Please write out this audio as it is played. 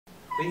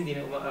hindi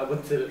na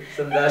umaabot sa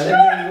sandalan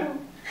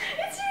yun.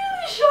 It's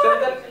really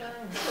short! Sandal ka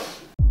lang.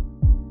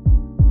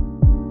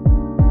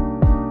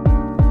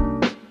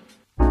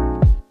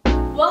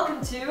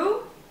 Welcome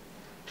to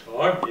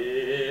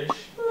Chordish!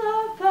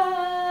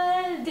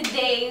 Lapan!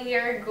 Today we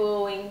are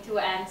going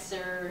to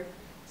answer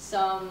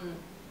some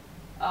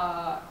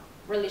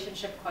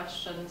relationship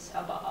questions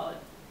about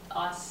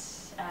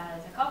us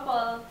as a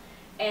couple.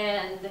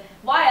 And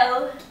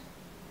while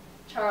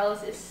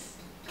Charles is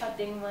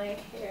cutting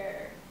my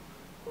hair.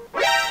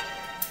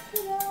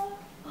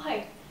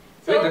 Okay.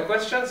 So, Wait, the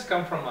questions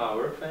come from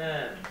our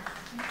fans.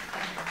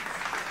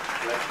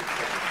 Electric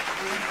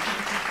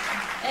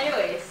fans.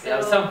 Anyways, We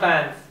have some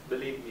fans,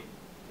 believe me.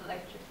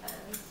 electric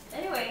fans.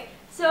 Anyway,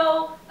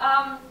 so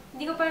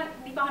hindi pa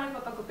ako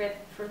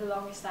nagpapagupit for the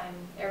longest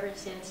time ever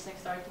since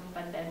nag-start yung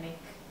pandemic.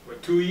 For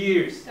 2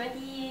 years.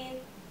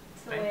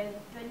 2020.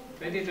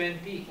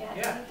 2020.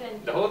 Yeah,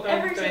 2020. The whole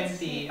Ever 2020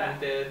 since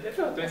until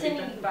Kasi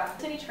 2020. hindi pa.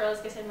 Actually,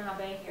 Charles kasi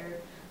mahaba yung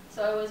hair.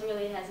 So I was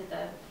really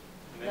hesitant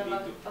na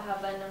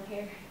magpahaba ng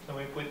hair. So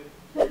we put...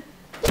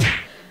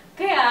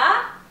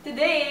 Kaya,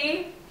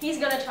 today,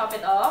 he's gonna chop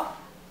it off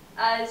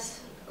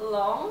as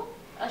long,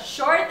 as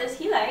short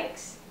as he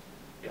likes.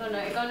 Ikaw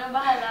na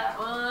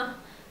bahala.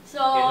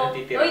 So,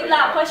 wait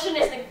lang, question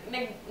is,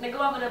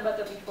 nagawa mo na ba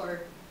ito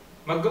before?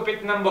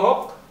 Maggupit ng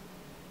buhok?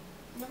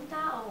 Ng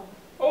tao.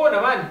 Oo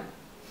naman.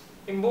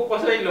 Yung buhok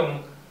ko sa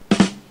ilong.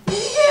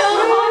 Hindi kaya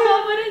makakagawa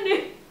pa rin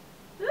eh.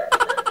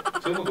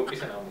 So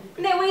mag-umpisa na ako maggupit.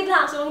 Hindi, wait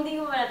lang. So, hindi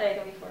mo na tayo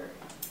ito before.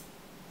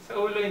 Sa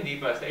ulo hindi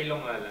pa, sa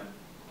ilong nga lang.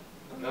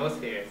 Nose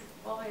hair.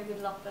 Okay,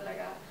 good luck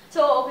talaga.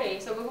 So, okay.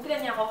 So,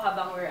 gugupitan niya ako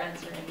habang we're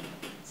answering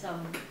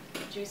some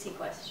juicy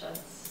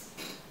questions.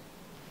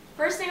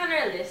 First thing on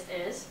our list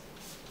is...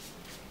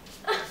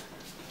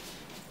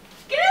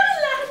 Kailangan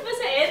lahat ba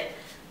sa it?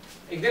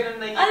 Eh, ganun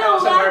na ako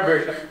sa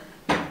barbershop.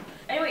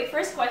 Anyway,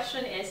 first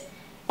question is,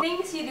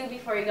 things you do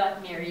before you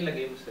got married.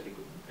 Ilagay mo sa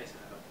likod. Ay, sa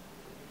harap.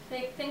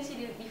 Things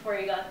you do before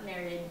you got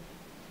married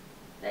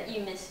that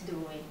you miss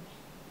doing.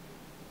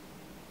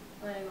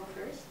 Wanna go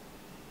first?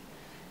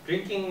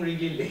 Drinking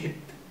really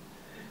late.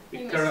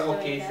 You With miss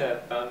karaoke doing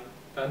sa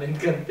town and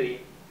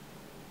country.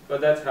 But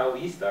that's how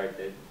we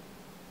started.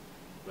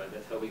 But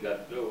that's how we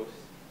got close.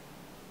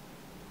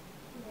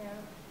 Yeah.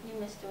 You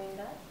miss doing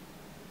that?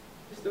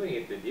 Just doing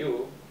it with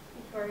you.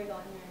 Before you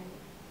got married.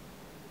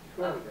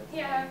 Before we got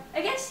Yeah.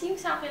 I guess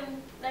yung sa akin,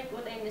 like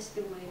what I miss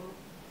doing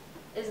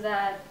is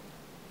that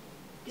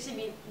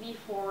kasi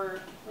before,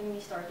 when we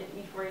started,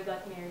 before we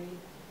got married,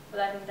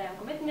 wala naman tayong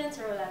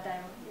commitments or wala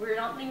tayong, we're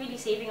not really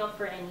saving up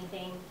for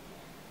anything.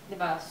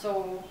 Diba?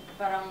 So,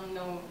 parang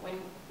when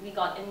we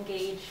got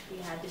engaged, we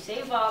had to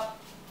save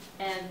up.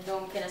 And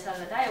nung kinasal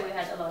na tayo, we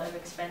had a lot of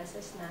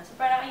expenses na. So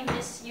parang I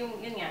miss yun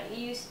nga,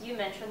 you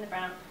mentioned na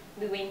parang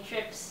doing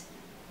trips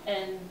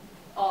and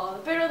all.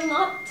 Pero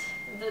not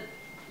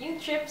yung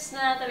trips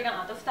na talagang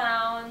out of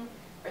town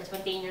or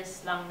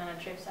spontaneous lang na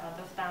trips out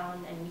of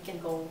town and we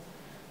can go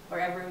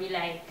wherever we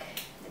like.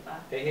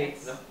 Diba? Hey,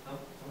 no.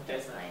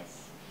 That's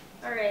nice.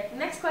 Alright,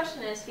 next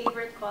question is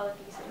favorite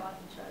qualities about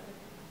each other.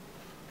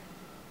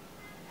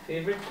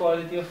 Favorite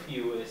quality of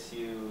you is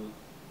you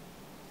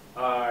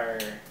are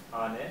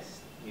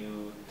honest,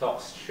 you talk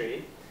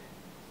straight.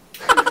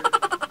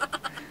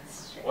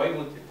 Why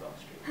would you talk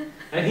straight?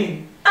 I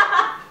mean,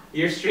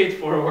 you're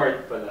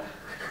straightforward pala.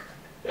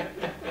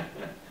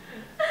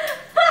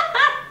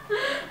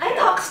 I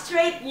talk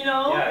straight, you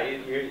know? Yeah,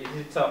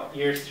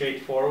 you're a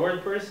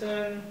straightforward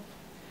person.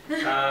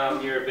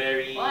 You're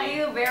very Why are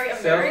you very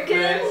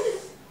American?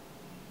 selfless.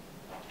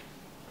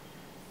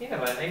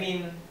 Naman, I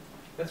mean,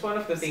 that's one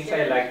of the things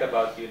I liked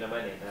about you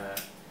naman eh,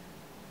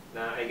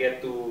 na I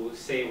get to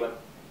say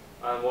what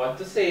I want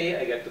to say,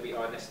 I get to be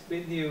honest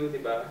with you, di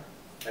ba?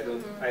 I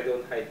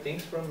don't hide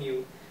things from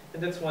you.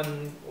 And that's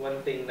one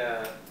thing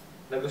na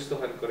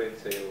nagustuhan ko rin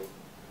sa'yo.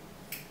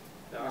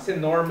 Kasi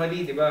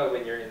normally, di ba,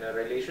 when you're in a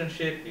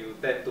relationship, you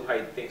tend to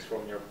hide things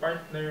from your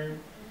partner.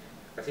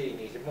 Kasi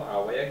inisip mo,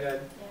 away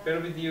agad. Yeah.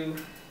 Pero with you,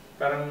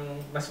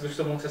 parang mas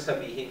gusto mong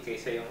sasabihin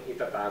kaysa yung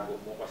itatago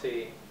mo.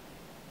 Kasi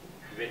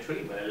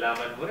eventually,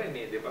 malalaman mo rin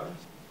eh, di ba?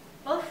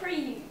 Well, for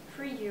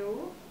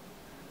you,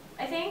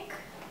 I think,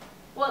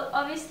 well,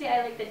 obviously,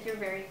 I like that you're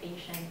very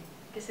patient.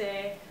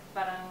 Kasi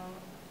parang,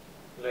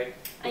 Like,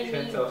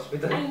 patient sa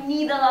hospital. I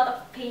need a lot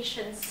of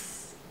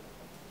patience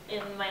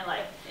in my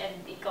life, and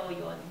ikaw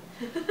yun.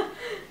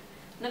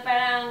 Na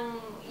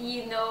parang,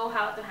 you know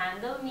how to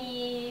handle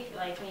me,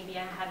 like maybe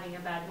I'm having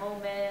a bad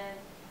moment.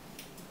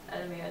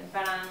 Alam mo yun,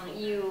 parang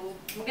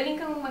magaling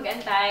kang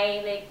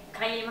mag-antay, like,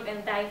 kaya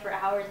mag-antay for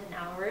hours and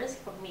hours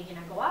kapag may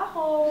ginagawa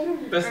ko.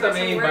 Basta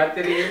may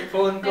battery yung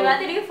phone ko. May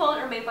battery yung phone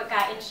or may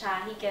pagkain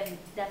siya, he can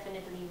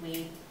definitely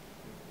wait.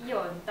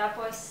 Yun.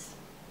 Tapos,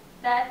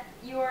 that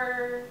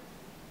you're,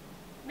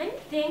 many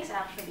things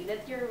actually,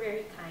 that you're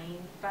very kind.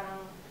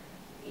 Parang,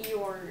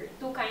 you're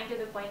too kind to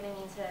the point na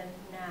minsan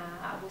na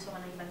aabuso ka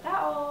ng ibang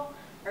tao,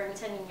 or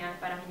minsan yun nga,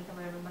 parang hindi ka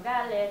marunong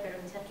magalit, pero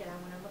minsan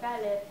kailangan mo na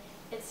magalit.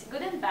 It's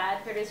good and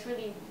bad, pero it's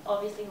really,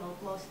 obviously,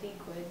 mostly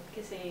good.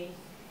 Kasi,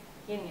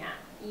 yun nga,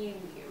 you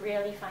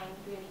really find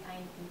really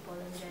kind people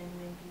and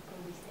genuine people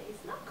these days.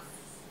 Lux!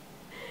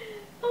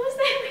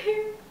 Kamusta yung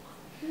hair?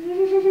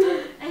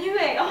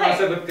 Anyway, okay.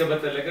 Masagot ka ba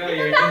talaga?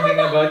 You're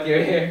thinking about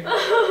your hair.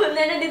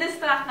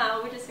 Nadidistract na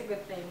ako, which is a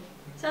good thing.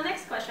 So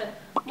next question.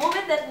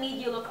 Moment that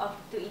made you look up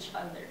to each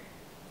other.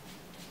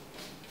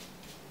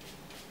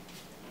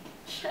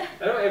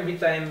 Alam mo, every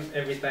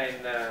time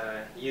na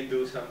you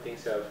do something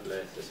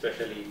selfless,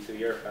 especially to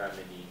your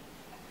family,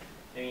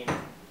 I mean,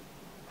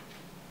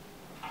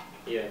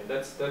 yeah,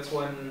 that's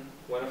one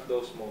of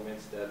those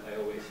moments that I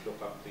always look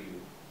up to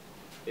you.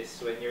 Is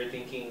when you're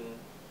thinking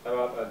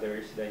about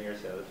others than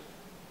yourself.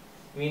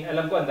 I mean,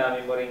 alam ko ang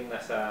dami mo ring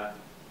nasa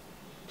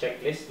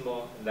checklist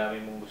mo, ang dami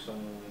mong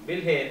gustong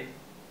bilhin,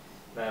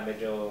 na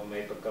medyo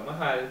may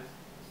pagkamahal,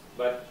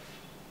 but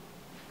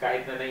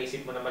kahit na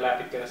naisip mo na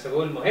malapit ka na sa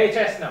goal mo, hey,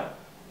 chest now!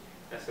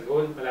 Nasa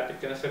goal, malapit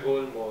ka na sa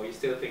goal mo, you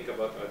still think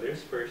about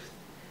others first,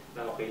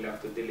 na okay lang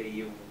to delay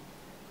yung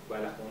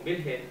balak mong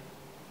bilhin.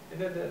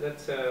 And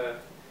that's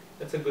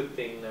a good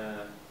thing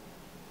na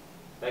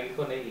lagi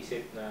ko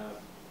naisip na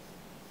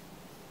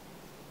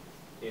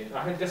yun.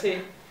 Akin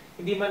kasi,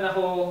 hindi man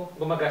ako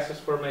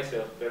gumagastos for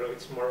myself, pero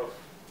it's more of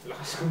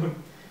lakas ko.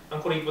 Ang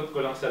kuripot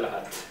ko lang sa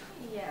lahat.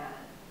 Yeah.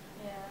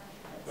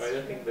 So I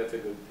don't think that's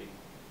a good thing.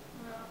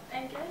 Well,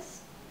 I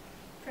guess,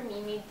 for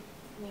me, made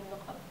me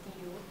look up to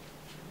you.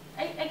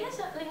 I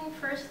guess, like,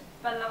 first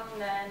pa lang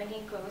na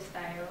naging close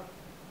tayo,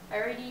 I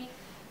already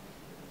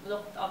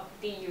looked up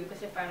to you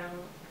kasi parang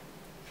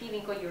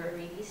feeling ko you were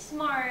really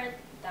smart,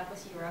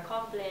 tapos you were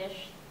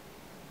accomplished,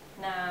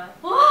 na,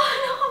 oh,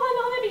 nakaman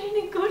ako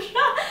narinig ko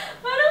siya.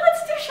 Parang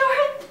it's too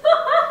short.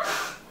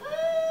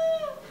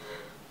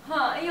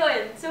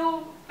 Yun.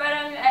 So,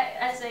 parang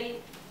as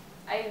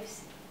I've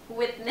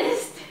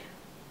witnessed,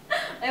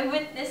 I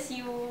witnessed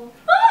you,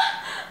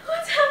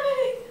 what's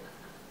happening?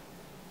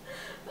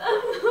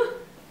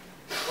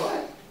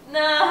 What?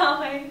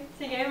 Okay.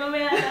 Sige,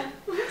 mamaya na.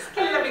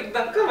 Ang lamig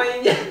ng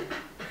kamay niya.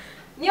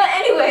 Yun,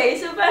 anyway,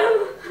 so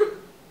parang,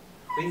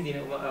 Hindi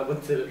na umaabot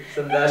sa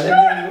sandalan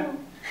niya.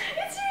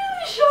 it's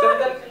really short.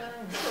 Sandal ka lang.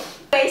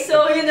 Okay,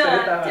 so you know,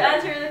 Salita ka. to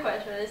answer the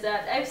question is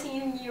that I've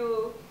seen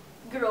you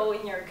grow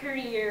in your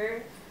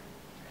career,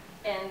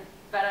 and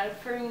parang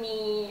for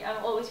me,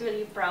 I'm always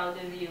really proud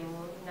of you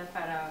na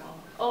parang,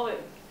 oh,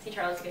 si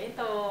Charles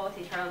ganito,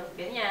 si Charles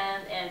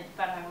ganyan, and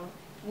parang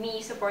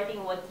me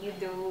supporting what you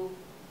do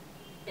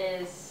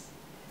is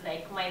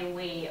like my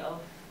way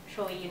of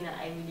showing you na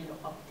I really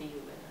look up to you.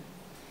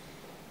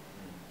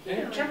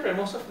 And syempre,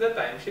 most of the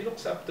time, she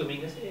looks up to me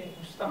kasi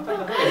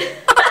tangkad ako eh.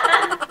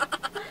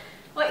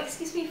 Oh,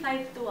 excuse me,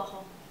 5'2"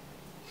 ako.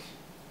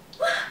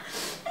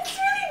 That's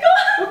really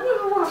good! Huwag mo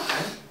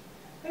hawakan.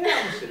 Hayaan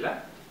mo sila.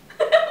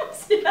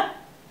 Sila.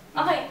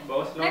 Okay,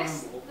 Bawas lang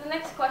next, ang buhok. the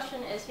next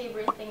question is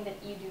favorite thing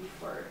that you do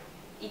for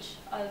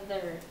each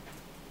other.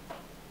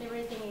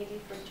 Favorite thing you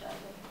do for each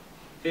other.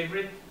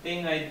 Favorite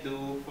thing I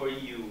do for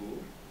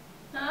you?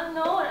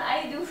 No, what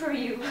I do for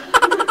you.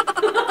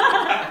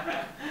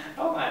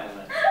 Oo nga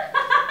naman.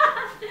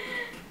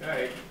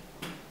 Alright.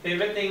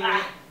 Favorite thing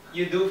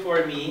you do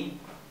for me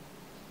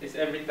is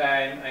every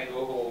time I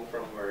go home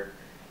from work,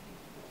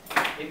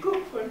 you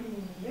cook for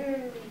me.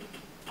 Yay!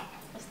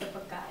 Basta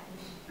pagkain.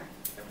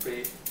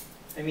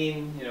 I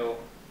mean, you know,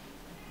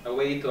 a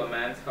way to a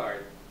man's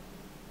heart,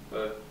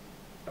 but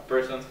a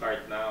person's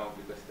heart now,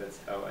 because that's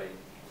how I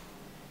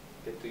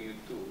get to you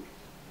too.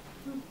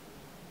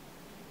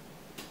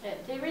 Yeah,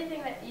 favorite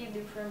thing that you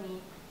do for me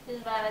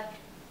is that,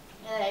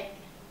 like,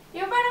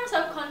 yung parang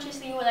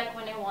subconsciously, like,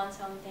 when I want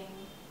something,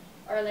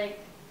 or like,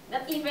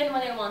 not even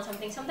when I want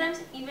something, sometimes,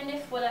 even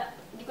if wala,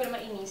 di ko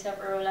naman inisip,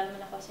 or wala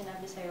naman ako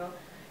sinabi sa'yo,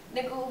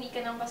 nag-uwi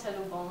ka ng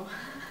pasalubong.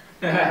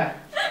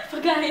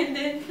 Pagkain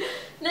din.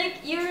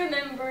 Like, you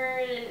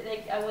remember,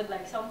 like, I would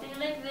like something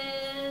like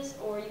this,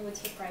 or you would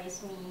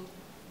surprise me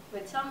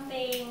with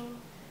something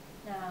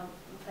na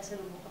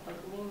pasalubong kapag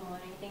uwi mo,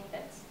 and I think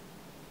it's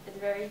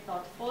very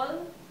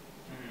thoughtful.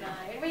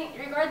 I mean,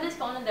 regardless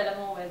kung anong dala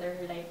mo, whether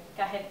like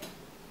kahit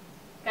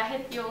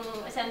yung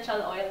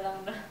essential oil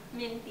lang na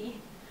minty,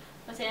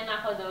 masaya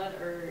na ako doon,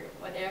 or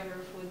whatever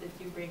food that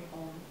you bring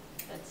home,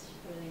 that's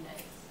really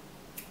nice.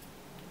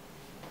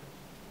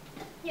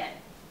 Yeah.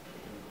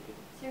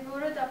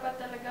 Siguro dapat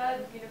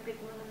talaga ginupit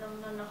mo na lang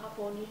na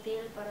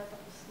naka-ponytail para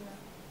tapos na.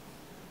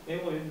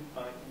 Yun.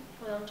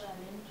 Walang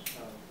challenge.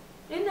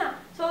 Yun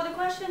na. So the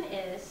question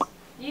is,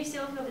 do you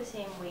still feel the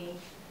same way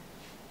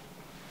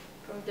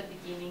from the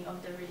beginning of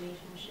the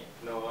relationship?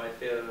 No, I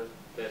feel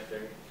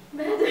better.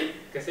 Better?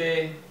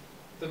 Kasi,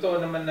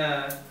 totoo naman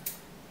na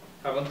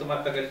habang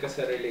tumatagal ka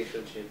sa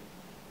relationship,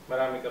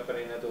 marami ka pa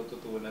rin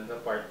natututunan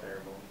sa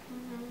partner mo.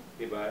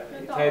 Diba?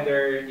 It's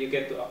either you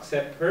get to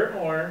accept her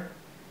more,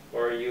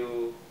 or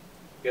you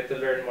get to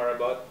learn more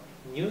about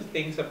new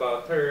things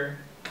about her,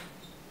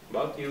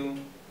 about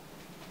you.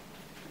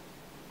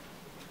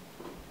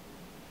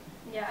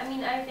 Yeah, I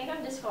mean, I think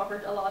I've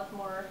discovered a lot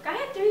more.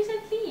 Kahit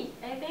recently,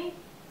 I think,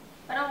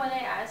 parang when I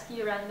ask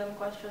you random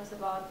questions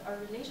about our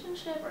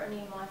relationship, or ano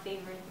yung mga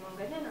favorite mong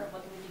ganyan, or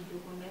what would you do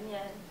kung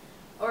ganyan,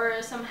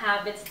 or some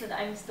habits that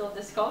I'm still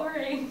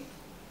discovering.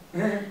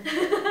 Right?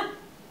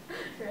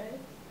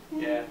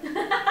 Yeah.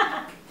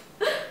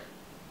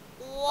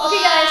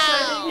 Okay guys, so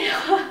ito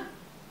yung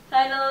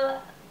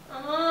final,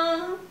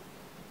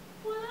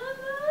 wala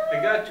na. I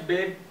got you,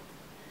 babe.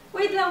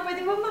 Wait lang,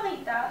 pwede ba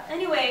makita?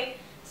 Anyway,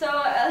 so,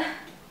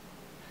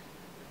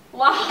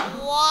 wow.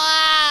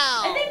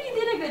 I think he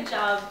did a good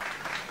job.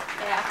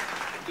 Yeah.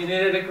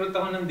 Inire-recruit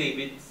ako ng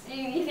Davids.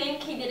 You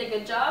think he did a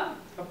good job?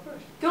 Of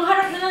course. Yung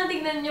harap na lang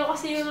tignan nyo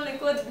kasi yung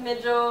likod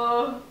medyo...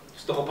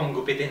 Gusto ko pang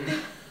gupitin.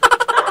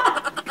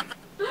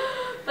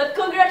 But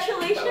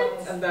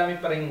congratulations! Ang dami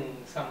pa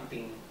rin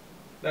something.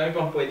 Dami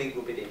pang pwedeng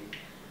gupitin.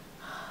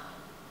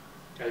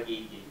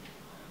 Kagigi.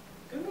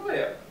 Gano'n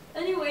kaya?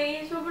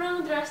 Anyway,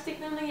 sobrang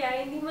drastic na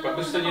nangyari. Hindi mo Pag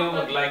naman gusto nyo,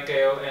 mag-like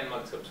kayo and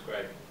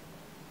mag-subscribe.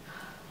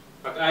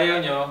 Pag ayaw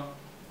nyo,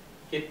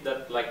 hit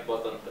that like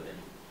button pa din.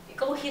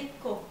 Ikaw hit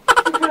ko.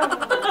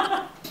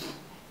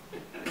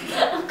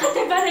 Ang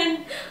kate pa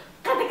rin.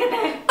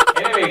 Kate-kate.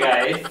 Anyway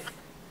guys,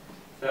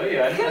 so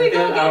yun, Can we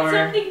go until get our...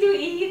 something to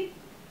eat?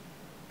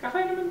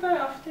 Kakain naman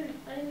tayo after.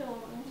 I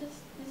know,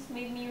 this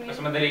made me really...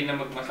 Mas madali na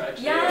mag-massage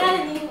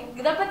Yan!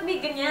 Dapat may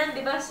ganyan,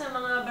 di ba, sa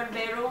mga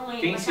barbero may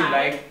Things you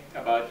like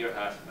about your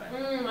husband.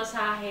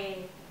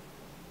 Masahe.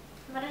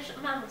 Marush.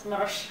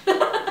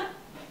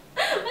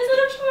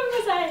 Masarap siya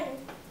mag-masahe.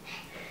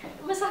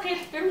 Masakit,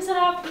 pero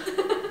masarap.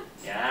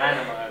 Yan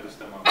ang mga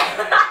gusto mo.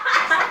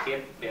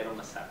 Masakit, pero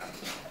masarap.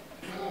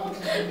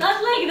 Not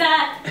like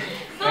that.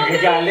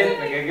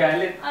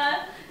 Nagagalit.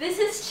 This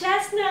is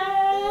Chestnut.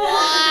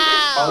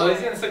 Wow! Follow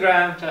his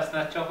Instagram,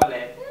 Chestnut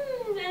Chocolate.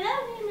 I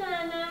love you,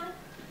 Nana.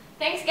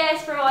 Thanks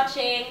guys for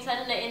watching.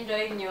 Sana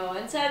na-enjoy nyo.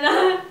 And sana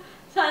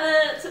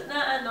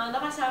na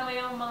nakasama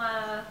yung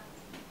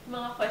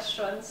mga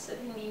questions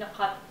at hindi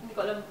na-cut. Hindi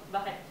ko alam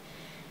bakit.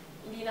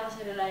 Hindi na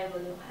kasi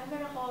reliable yung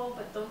camera ko.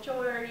 But don't you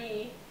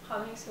worry.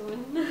 Coming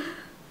soon.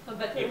 A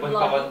better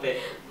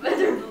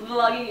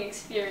vlogging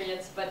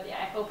experience. But yeah,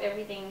 I hope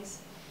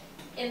everything's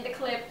in the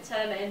clip.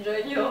 Sana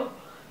na-enjoy nyo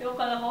yung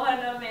kalokohan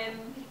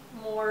namin.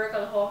 More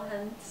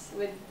kalokohans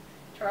with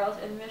Charles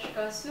and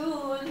Mishka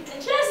soon. And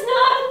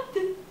Chestnut!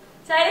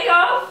 Signing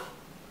off!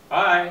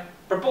 Bye!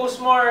 Propose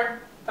more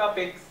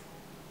topics.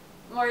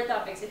 More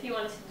topics if you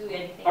want us to do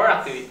anything Or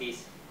else.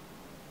 activities.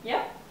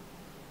 Yep.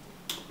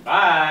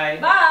 Bye!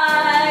 Bye!